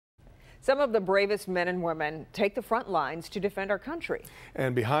Some of the bravest men and women take the front lines to defend our country.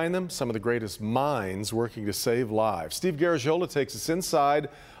 And behind them, some of the greatest minds working to save lives. Steve Garagiola takes us inside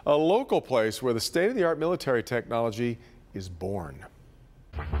a local place where the state-of-the-art military technology is born.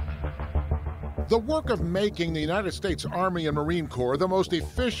 The work of making the United States Army and Marine Corps the most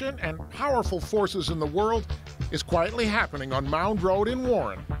efficient and powerful forces in the world is quietly happening on Mound Road in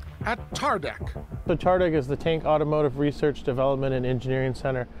Warren at TARDEC. So TARDEC is the Tank Automotive Research Development and Engineering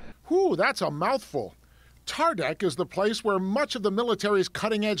Center. Whew, that's a mouthful. TARDEC is the place where much of the military's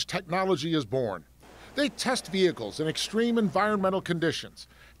cutting-edge technology is born. They test vehicles in extreme environmental conditions,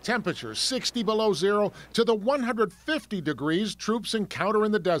 temperatures 60 below zero to the 150 degrees troops encounter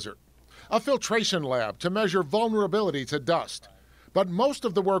in the desert. A filtration lab to measure vulnerability to dust. But most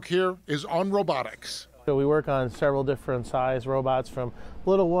of the work here is on robotics. So we work on several different size robots, from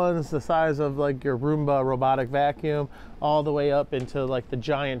little ones the size of like your Roomba robotic vacuum, all the way up into like the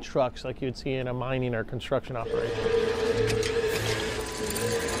giant trucks like you'd see in a mining or construction operation.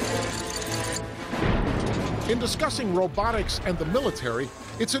 In discussing robotics and the military,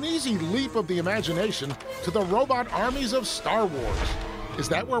 it's an easy leap of the imagination to the robot armies of Star Wars. Is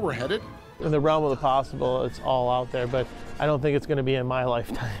that where we're headed? In the realm of the possible, it's all out there, but I don't think it's going to be in my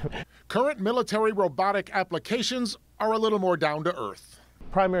lifetime. Current military robotic applications are a little more down to earth.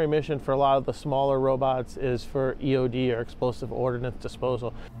 Primary mission for a lot of the smaller robots is for EOD, or explosive ordnance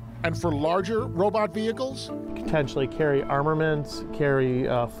disposal. And for larger robot vehicles? Potentially carry armaments, carry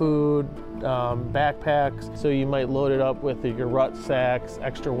food, backpacks. So you might load it up with your rucksacks,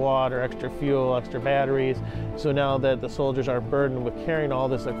 extra water, extra fuel, extra batteries. So now that the soldiers are burdened with carrying all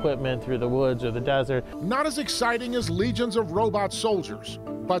this equipment through the woods or the desert. Not as exciting as legions of robot soldiers,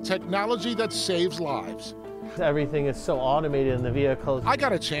 but technology that saves lives. Everything is so automated in the vehicles. I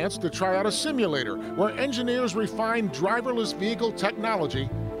got a chance to try out a simulator where engineers refine driverless vehicle technology,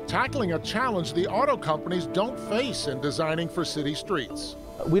 tackling a challenge the auto companies don't face in designing for city streets.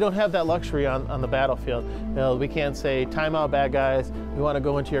 We don't have that luxury on the battlefield. You know, we can't say, time out bad guys, we want to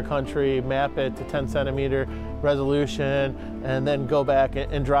go into your country, map it to 10-centimeter resolution, and then go back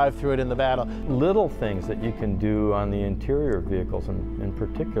and drive through it in the battle. Little things that you can do on the interior vehicles in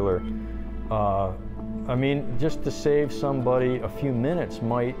particular, I mean, just to save somebody a few minutes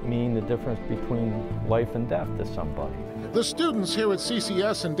might mean the difference between life and death to somebody. The students here at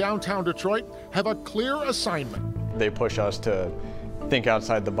CCS in downtown Detroit have a clear assignment. They push us to think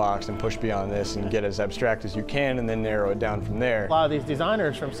outside the box and push beyond this and get as abstract as you can and then narrow it down from there. A lot of these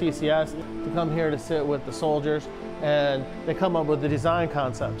designers from CCS to come here to sit with the soldiers, and they come up with the design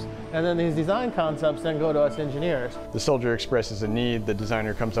concepts. And then these design concepts then go to us engineers. The soldier expresses a need, the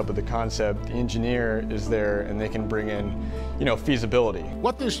designer comes up with the concept, the engineer is there, and they can bring in, feasibility.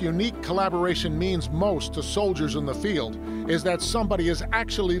 What this unique collaboration means most to soldiers in the field is that somebody is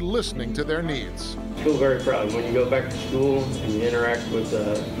actually listening to their needs. I feel very proud when you go back to school and you interact with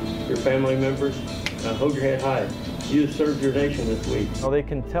your family members. Hold your head high. You served your nation this week. Well, they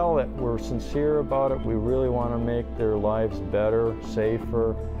can tell that we're sincere about it. We really want to make their lives better,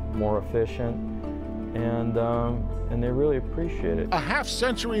 safer, more efficient, and they really appreciate it. A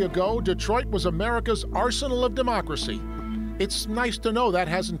half-century ago, Detroit was America's arsenal of democracy. It's nice to know that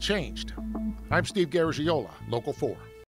hasn't changed. I'm Steve Garagiola, Local 4.